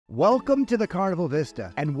Welcome to the Carnival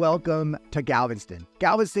Vista and welcome to Galveston.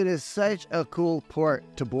 Galveston is such a cool port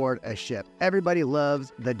to board a ship. Everybody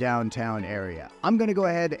loves the downtown area. I'm going to go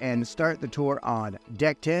ahead and start the tour on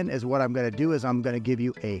deck 10. What I'm going to do is I'm going to give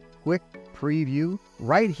you a quick preview.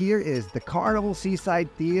 Right here is the Carnival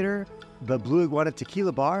Seaside Theater, the Blue Iguana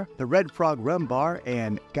Tequila Bar, the Red Frog Rum Bar,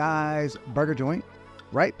 and Guy's Burger Joint.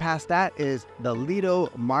 Right past that is the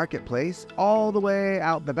Lido Marketplace. All the way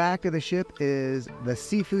out the back of the ship is the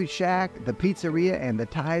Seafood Shack, the Pizzeria, and the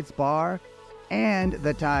Tides Bar, and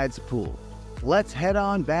the Tides Pool. Let's head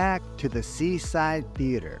on back to the Seaside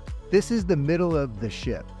Theater. This is the middle of the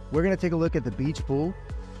ship. We're gonna take a look at the beach pool.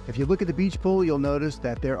 If you look at the beach pool, you'll notice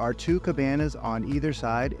that there are two cabanas on either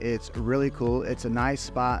side. It's really cool. It's a nice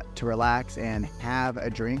spot to relax and have a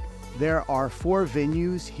drink. There are 4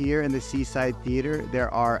 venues here in the Seaside Theater. There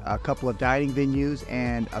are a couple of dining venues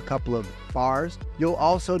and a couple of bars. You'll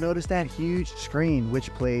also notice that huge screen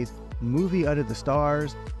which plays Movie Under the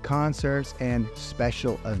Stars, concerts, and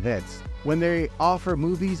special events. When they offer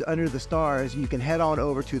Movies Under the Stars, you can head on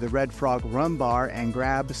over to the Red Frog Rum Bar and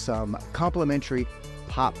grab some complimentary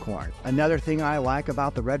popcorn. Another thing I like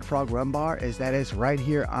about the Red Frog Rum Bar is that it's right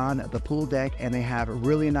here on the pool deck and they have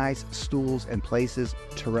really nice stools and places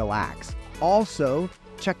to relax. Also,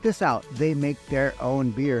 check this out. They make their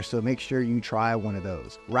own beer, so make sure you try one of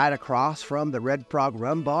those. Right across from the Red Frog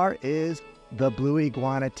Rum Bar is the Blue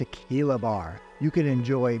Iguana Tequila Bar. You can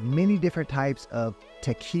enjoy many different types of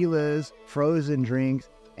tequilas, frozen drinks,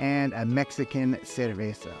 and a Mexican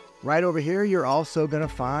cerveza. Right over here, you're also gonna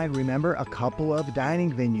find, remember, a couple of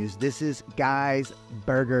dining venues. This is Guy's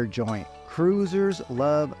Burger Joint. Cruisers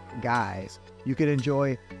love Guy's. You can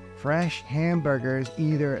enjoy fresh hamburgers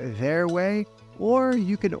either their way or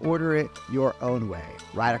you can order it your own way.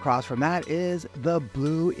 Right across from that is the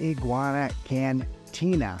Blue Iguana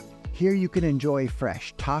Cantina. Here you can enjoy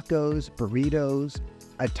fresh tacos, burritos,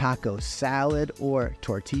 a taco salad, or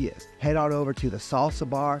tortillas. Head on over to the salsa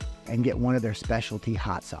bar and get one of their specialty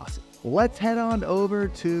hot sauces. Let's head on over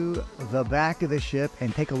to the back of the ship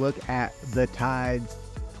and take a look at the Tides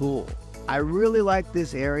Pool. I really like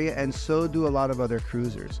this area and so do a lot of other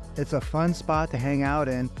cruisers. It's a fun spot to hang out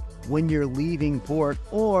in when you're leaving port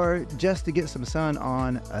or just to get some sun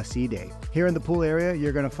on a sea day. Here in the pool area,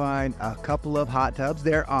 you're gonna find a couple of hot tubs.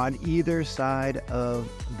 They're on either side of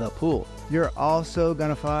the pool. You're also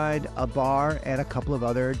gonna find a bar and a couple of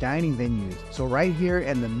other dining venues. So right here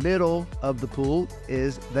in the middle of the pool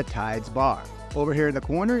is the Tides Bar. Over here in the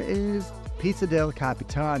corner is Pizza del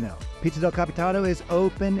Capitano. Pizza del Capitano is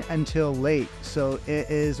open until late, so it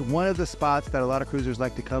is one of the spots that a lot of cruisers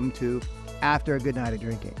like to come to after a good night of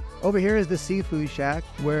drinking. Over here is the Seafood Shack,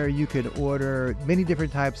 where you could order many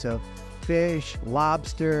different types of fish,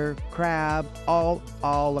 lobster, crab, all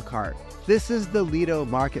a la carte. This is the Lido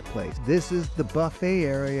Marketplace. This is the buffet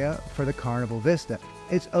area for the Carnival Vista.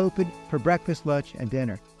 It's open for breakfast, lunch, and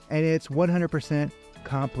dinner, and it's 100%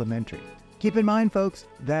 complimentary. Keep in mind, folks,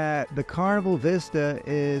 that the Carnival Vista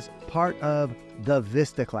is part of the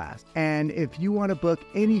Vista class. And if you want to book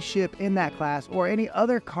any ship in that class or any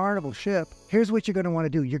other Carnival ship, here's what you're going to want to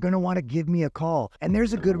do. You're going to want to give me a call. And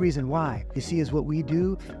there's a good reason why. You see, is what we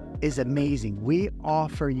do is amazing. We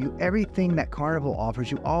offer you everything that Carnival offers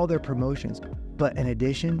you, all their promotions. But in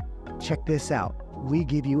addition, check this out. We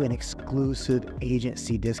give you an exclusive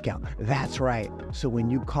agency discount. That's right. So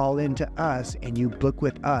when you call into us and you book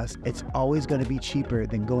with us, it's always going to be cheaper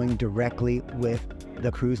than going directly with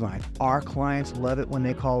the cruise line. Our clients love it when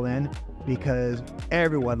they call in because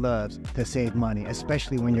everyone loves to save money,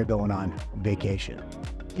 especially when you're going on vacation.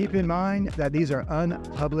 Keep in mind that these are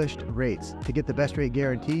unpublished rates. To get the best rate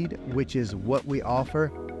guaranteed, which is what we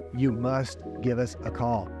offer, you must give us a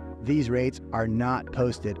call. These rates are not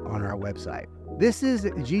posted on our website. This is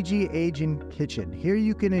Gigi Asian Kitchen. Here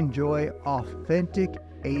you can enjoy authentic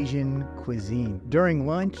Asian cuisine. During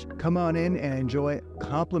lunch, come on in and enjoy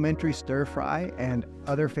complimentary stir fry and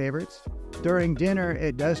other favorites. During dinner,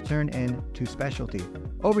 it does turn into specialty.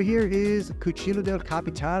 Over here is Cucina del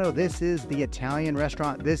Capitano. This is the Italian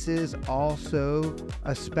restaurant. This is also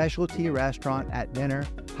a specialty restaurant at dinner.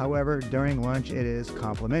 However, during lunch, it is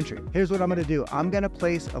complimentary. Here's what I'm gonna do. I'm gonna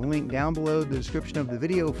place a link down below the description of the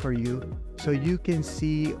video for you so you can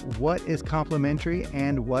see what is complimentary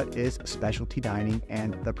and what is specialty dining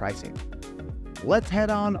and the pricing. Let's head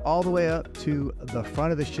on all the way up to the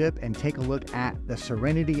front of the ship and take a look at the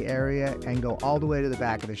Serenity area and go all the way to the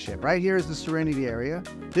back of the ship. Right here is the Serenity area.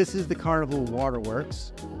 This is the Carnival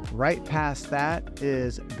Waterworks. Right past that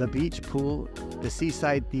is the beach pool, the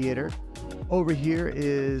Seaside Theater. Over here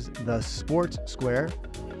is the Sports Square.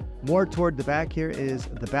 More toward the back here is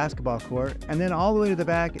the basketball court, and then all the way to the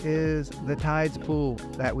back is the Tides pool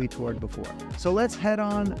that we toured before. So let's head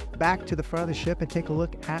on back to the front of the ship and take a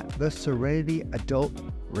look at the Serenity Adult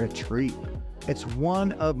Retreat. It's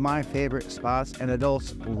one of my favorite spots and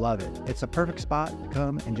adults love it. It's a perfect spot to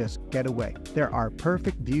come and just get away. There are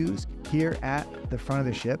perfect views here at the front of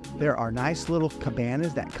the ship. There are nice little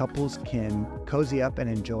cabanas that couples can cozy up and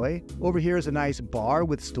enjoy. Over here is a nice bar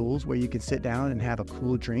with stools where you can sit down and have a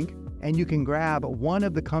cool drink. And you can grab one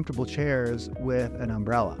of the comfortable chairs with an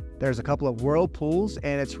umbrella. There's a couple of whirlpools,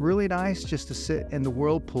 and it's really nice just to sit in the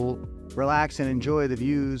whirlpool, relax and enjoy the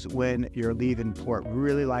views when you're leaving port.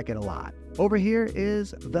 Really like it a lot. Over here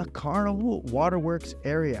is the Carnival Waterworks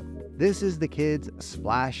area. This is the kids'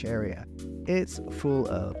 splash area. It's full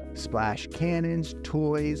of splash cannons,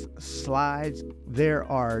 toys, slides. There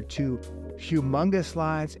are 2 humongous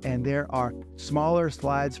slides, and there are smaller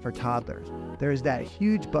slides for toddlers. There's that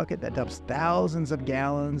huge bucket that dumps thousands of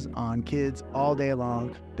gallons on kids all day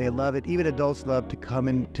long. They love it. Even adults love to come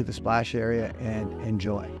into the splash area and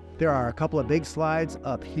enjoy. There are a couple of big slides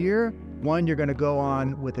up here. One you're going to go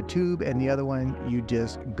on with a tube, and the other one you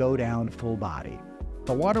just go down full body.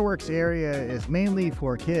 The Waterworks area is mainly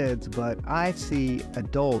for kids, but I see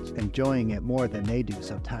adults enjoying it more than they do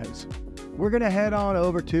sometimes. We're going to head on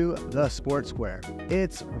over to the Sports Square.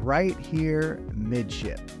 It's right here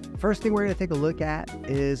midship. First thing we're going to take a look at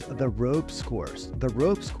is the ropes course. The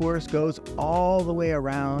ropes course goes all the way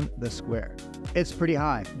around the square. It's pretty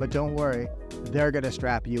high, but don't worry, they're going to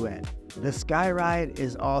strap you in. The sky ride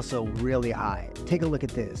is also really high. Take a look at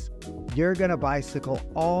this. You're going to bicycle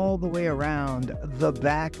all the way around the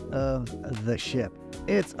back of the ship.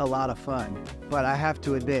 It's a lot of fun, but I have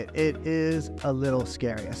to admit, it is a little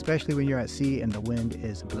scary, especially when you're at sea and the wind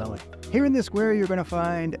is blowing. Here in the square, you're going to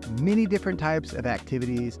find many different types of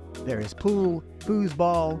activities. There is pool,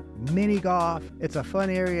 foosball, mini golf. It's a fun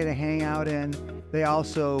area to hang out in. They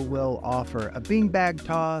also will offer a beanbag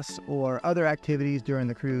toss or other activities during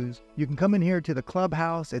the cruise. You can come in here to the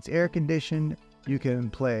clubhouse. It's air conditioned. You can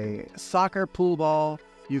play soccer, pool ball.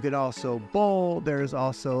 You could also bowl. There's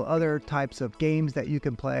also other types of games that you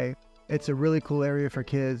can play. It's a really cool area for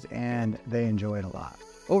kids, and they enjoy it a lot.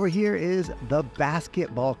 Over here is the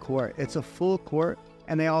basketball court. It's a full court,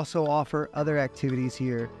 and they also offer other activities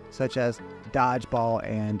here, such as dodgeball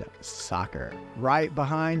and soccer. Right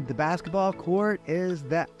behind the basketball court is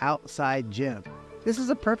the outside gym. This is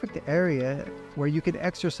a perfect area where you can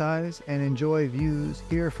exercise and enjoy views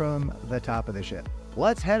here from the top of the ship.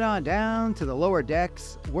 Let's head on down to the lower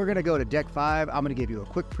decks. We're gonna go to deck 5. I'm gonna give you a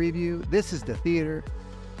quick preview. This is the theater.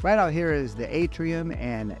 Right out here is the atrium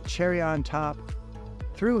and cherry on top.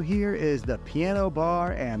 Through here is the piano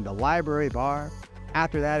bar and the library bar.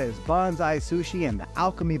 After that is Bonsai Sushi and the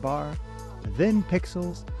Alchemy Bar, then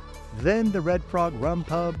Pixels, then the Red Frog Rum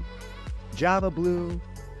Pub, Java Blue,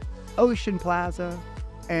 Ocean Plaza,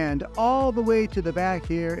 and all the way to the back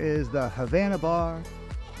here is the Havana Bar,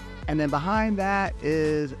 and then behind that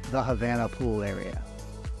is the Havana Pool area.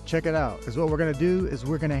 Check it out, because what we're going to do is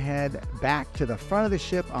we're going to head back to the front of the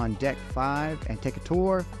ship on deck 5 and take a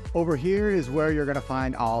tour. Over here is where you're going to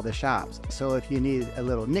find all the shops. So if you need a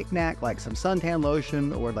little knickknack like some suntan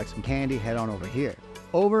lotion or like some candy, head on over here.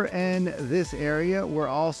 Over in this area, we're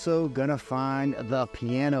also going to find the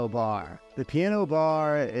piano bar. The piano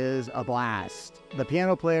bar is a blast. The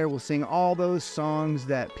piano player will sing all those songs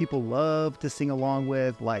that people love to sing along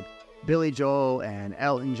with, like Billy Joel and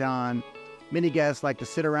Elton John. Many guests like to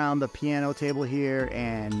sit around the piano table here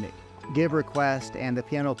and give requests, and the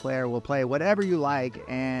piano player will play whatever you like,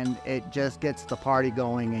 and it just gets the party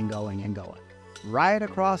going and going and going. Right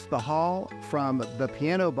across the hall from the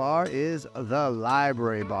piano bar is the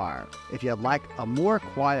library bar. If you'd like a more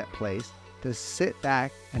quiet place to sit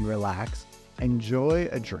back and relax, enjoy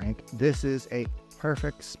a drink, this is a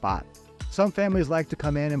perfect spot. Some families like to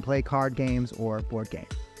come in and play card games or board games.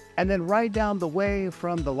 And then right down the way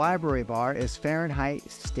from the library bar is Fahrenheit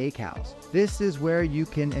Steakhouse. This is where you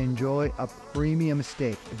can enjoy a premium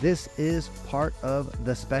steak. This is part of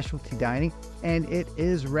the specialty dining, and it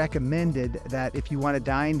is recommended that if you want to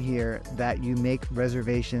dine here, that you make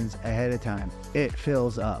reservations ahead of time. It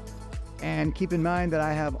fills up. And keep in mind that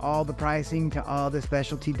I have all the pricing to all the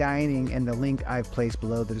specialty dining in the link I've placed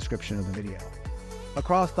below the description of the video.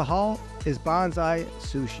 Across the hall is Bonsai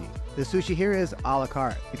Sushi. The sushi here is a la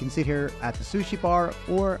carte. You can sit here at the sushi bar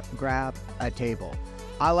or grab a table.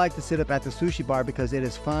 I like to sit up at the sushi bar because it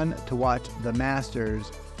is fun to watch the masters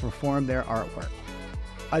perform their artwork.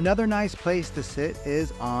 Another nice place to sit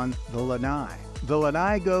is on the lanai. The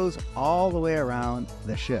lanai goes all the way around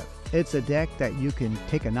the ship. It's a deck that you can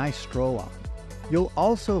take a nice stroll on. You'll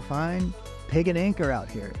also find Pig and Anchor out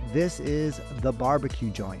here. This is the barbecue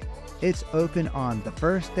joint. It's open on the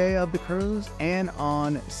first day of the cruise and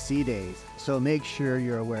on sea days, so make sure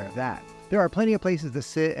you're aware of that. There are plenty of places to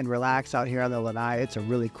sit and relax out here on the lanai. It's a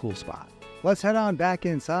really cool spot. Let's head on back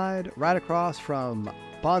inside. Right across from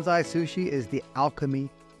Bonsai Sushi is the Alchemy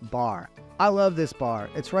Bar. I love this bar.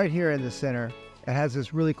 It's right here in the center. It has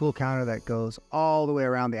this really cool counter that goes all the way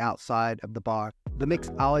around the outside of the bar. The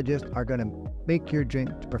mixologists are going to make your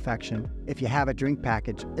drink to perfection. If you have a drink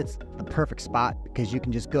package, it's the perfect spot because you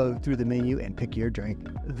can just go through the menu and pick your drink.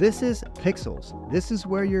 This is Pixels. This is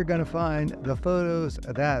where you're going to find the photos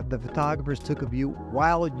that the photographers took of you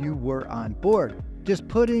while you were on board. Just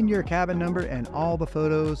put in your cabin number and all the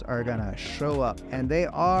photos are going to show up, and they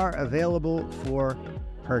are available for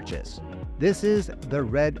purchase. This is the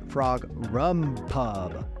Red Frog Rum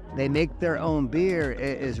Pub. They make their own beer.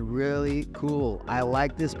 It is really cool. I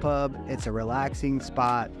like this pub. It's a relaxing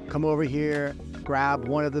spot. Come over here, grab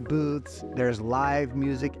one of the booths. There's live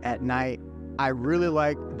music at night. I really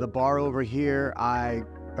like the bar over here. I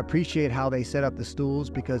appreciate how they set up the stools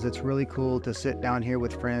because it's really cool to sit down here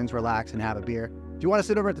with friends, relax, and have a beer. If you want to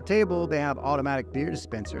sit over at the table, they have automatic beer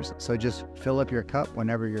dispensers, so just fill up your cup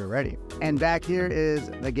whenever you're ready. And back here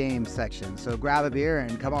is the game section, so grab a beer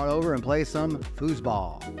and come on over and play some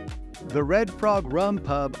foosball. The Red Frog Rum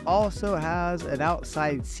Pub also has an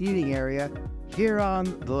outside seating area here on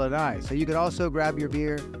the lanai, so you can also grab your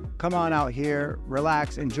beer, come on out here,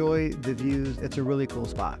 relax, enjoy the views. It's a really cool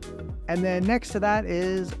spot. And then next to that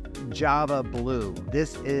is Java Blue.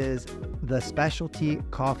 This is the specialty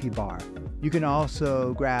coffee bar. You can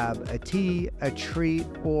also grab a tea, a treat,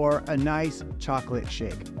 or a nice chocolate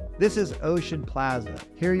shake. This is Ocean Plaza.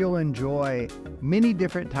 Here you'll enjoy many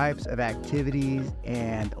different types of activities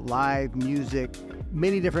and live music.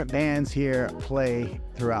 Many different bands here play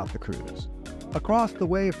throughout the cruise. Across the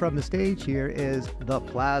way from the stage here is the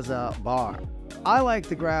Plaza Bar. I like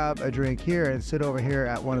to grab a drink here and sit over here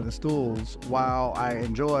at one of the stools while I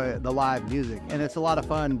enjoy the live music. And it's a lot of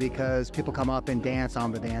fun because people come up and dance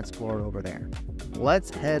on the dance floor over there. Let's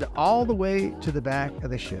head all the way to the back of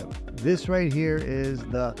the ship. This right here is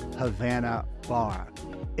the Havana Bar.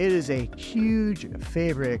 It is a huge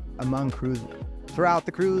favorite among cruisers. Throughout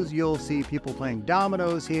the cruise, you'll see people playing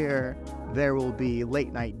dominoes here. There will be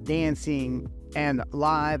late night dancing and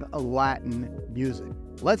live Latin music.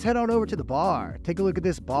 Let's head on over to the bar. Take a look at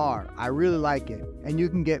this bar. I really like it. And you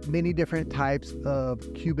can get many different types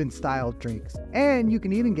of Cuban style drinks. And you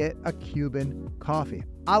can even get a Cuban coffee.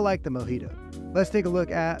 I like the mojito. Let's take a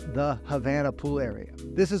look at the Havana pool area.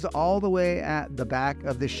 This is all the way at the back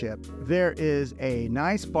of the ship. There is a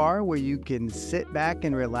nice bar where you can sit back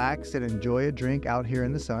and relax and enjoy a drink out here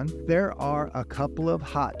in the sun. There are a couple of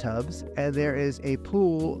hot tubs and there is a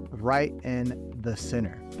pool right in the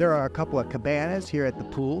center. There are a couple of cabanas here at the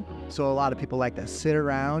pool, so a lot of people like to sit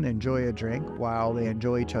around, enjoy a drink while they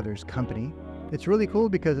enjoy each other's company. It's really cool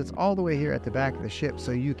because it's all the way here at the back of the ship,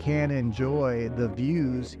 so you can enjoy the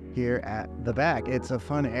views here at the back. It's a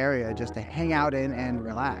fun area just to hang out in and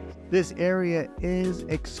relax. This area is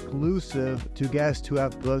exclusive to guests who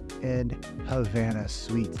have booked in Havana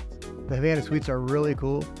Suites. The Havana Suites are really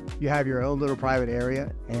cool. You have your own little private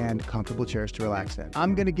area and comfortable chairs to relax in.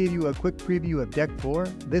 I'm gonna give you a quick preview of Deck 4.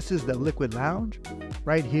 This is the Liquid Lounge.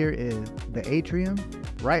 Right here is the atrium.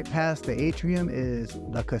 Right past the atrium is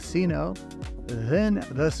the casino, then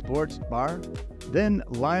the sports bar, then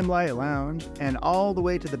Limelight Lounge, and all the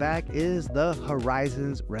way to the back is the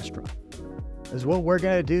Horizons Restaurant. Is what we're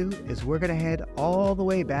gonna do is we're gonna head all the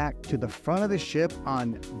way back to the front of the ship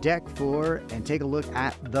on Deck 4 and take a look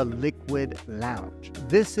at the Liquid Lounge.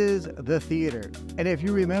 This is the theater. And if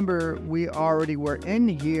you remember, we already were in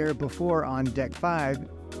here before on Deck 5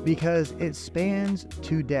 because it spans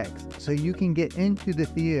 2 decks. So you can get into the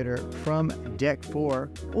theater from Deck 4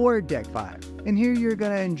 or Deck 5. And here you're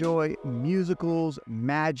gonna enjoy musicals,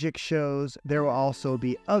 magic shows. There will also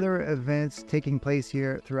be other events taking place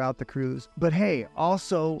here throughout the cruise. But hey,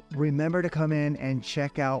 also remember to come in and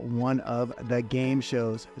check out one of the game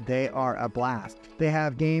shows. They are a blast. They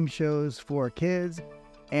have game shows for kids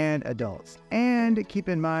and adults. And keep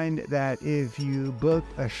in mind that if you book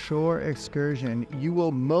a shore excursion, you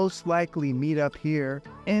will most likely meet up here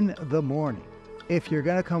in the morning. If you're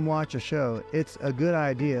gonna come watch a show, it's a good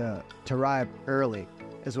idea to arrive early.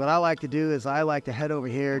 Is what I like to do is I like to head over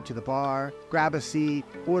here to the bar, grab a seat,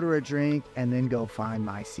 order a drink, and then go find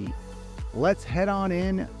my seat. Let's head on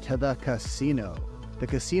in to the casino. The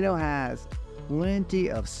casino has plenty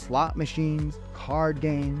of slot machines, card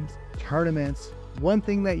games, tournaments, One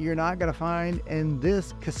thing that you're not going to find in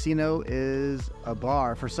this casino is a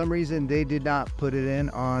bar. For some reason, they did not put it in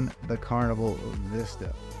on the Carnival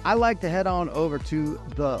Vista. I like to head on over to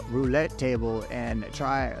the roulette table and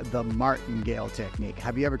try the martingale technique.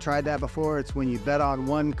 Have you ever tried that before? It's when you bet on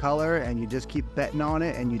one color and you just keep betting on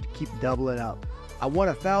it and you keep doubling up. I won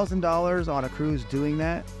 $1,000 on a cruise doing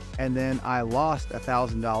that, and then I lost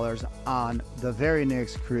 $1,000 on the very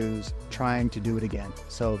next cruise trying to do it again.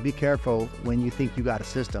 So be careful when you think you got a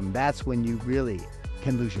system. That's when you really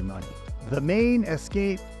can lose your money. The main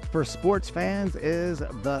escape for sports fans is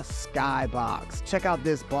the Skybox. Check out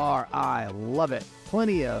this bar, I love it.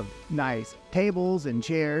 Plenty of nice tables and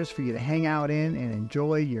chairs for you to hang out in and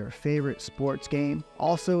enjoy your favorite sports game.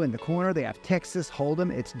 Also in the corner, they have Texas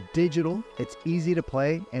Hold'em. It's digital, it's easy to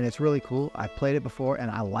play, and it's really cool. I've played it before and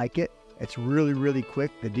I like it. It's really, really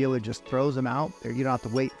quick. The dealer just throws them out. You don't have to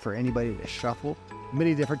wait for anybody to shuffle.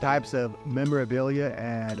 Many different types of memorabilia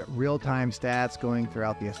and real-time stats going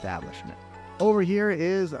throughout the establishment. Over here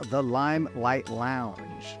is the Limelight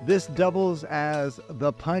Lounge. This doubles as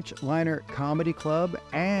the Punch Liner Comedy Club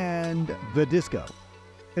and the disco.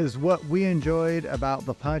 Is what we enjoyed about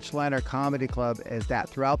the Punch Liner Comedy Club is that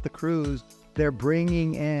throughout the cruise, they're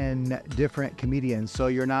bringing in different comedians, so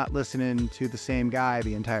you're not listening to the same guy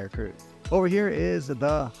the entire cruise. Over here is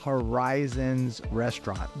the Horizons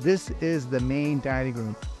Restaurant. This is the main dining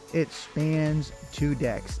room. It spans 2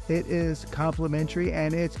 decks. It is complimentary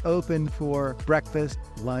and it's open for breakfast,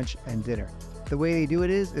 lunch, and dinner. The way they do it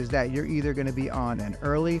is that you're either going to be on an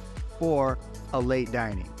early or a late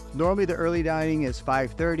dining. Normally the early dining is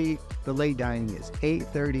 5:30, the late dining is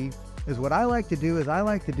 8:30. Is what I like to do is I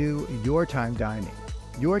like to do your time dining.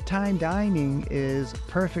 Your time dining is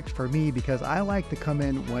perfect for me because I like to come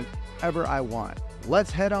in whenever I want.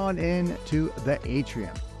 Let's head on in to the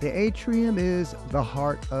atrium. The atrium is the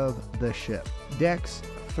heart of the ship. Decks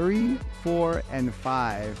 3, 4, and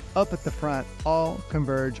 5 up at the front all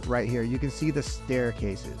converge right here. You can see the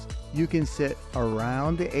staircases. You can sit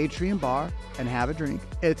around the atrium bar and have a drink.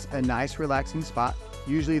 It's a nice relaxing spot.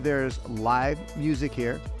 Usually there's live music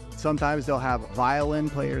here. Sometimes they'll have violin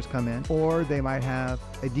players come in, or they might have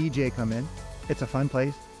a DJ come in. It's a fun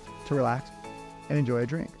place to relax and enjoy a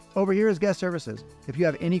drink. Over here is guest services. If you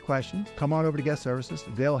have any questions, come on over to guest services.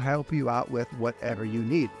 They'll help you out with whatever you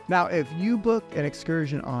need. Now, if you book an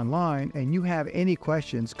excursion online and you have any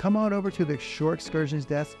questions, come on over to the shore excursions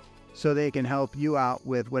desk so they can help you out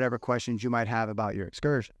with whatever questions you might have about your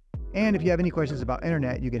excursion. And if you have any questions about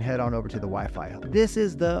internet, you can head on over to the Wi-Fi hub. This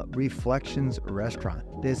is the Reflections Restaurant.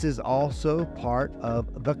 This is also part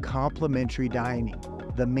of the complimentary dining,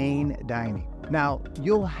 the main dining. Now,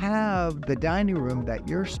 you'll have the dining room that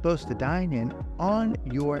you're supposed to dine in on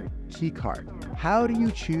your key card. How do you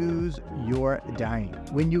choose your dining?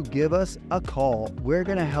 When you give us a call, we're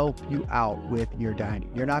gonna help you out with your dining.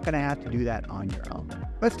 You're not gonna have to do that on your own.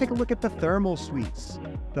 Let's take a look at the thermal suites.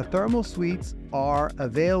 The thermal suites are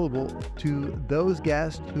available to those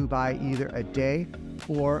guests who buy either a day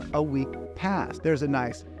or a week pass. There's a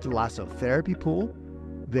nice thalassotherapy pool.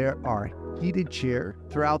 There are heated chairs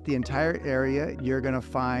throughout the entire area. You're going to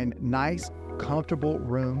find nice, comfortable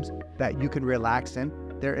rooms that you can relax in.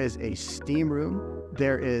 There is a steam room.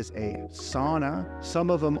 There is a sauna. Some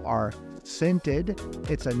of them are scented.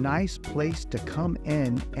 It's a nice place to come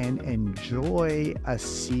in and enjoy a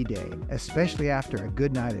sea day, especially after a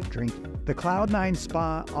good night of drinking. The Cloud9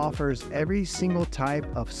 Spa offers every single type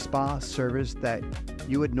of spa service that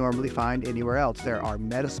you would normally find anywhere else. There are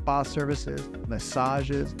med spa services,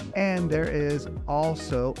 massages, and there is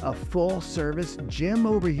also a full service gym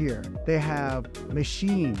over here. They have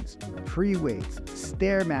machines, free weights,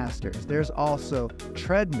 Stairmasters. There's also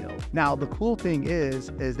treadmill. Now, the cool thing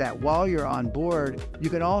is that while you're on board, you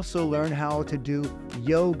can also learn how to do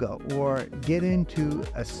yoga or get into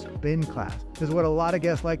a spin class. This is what a lot of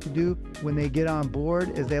guests like to do when they get on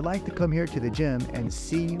board is they like to come here to the gym and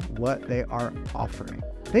see what they are offering.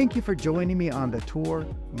 Thank you for joining me on the tour.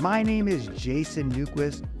 My name is Jason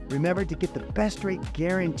Newquist. Remember to get the best rate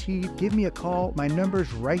guaranteed. Give me a call. My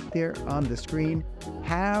number's right there on the screen.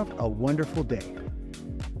 Have a wonderful day.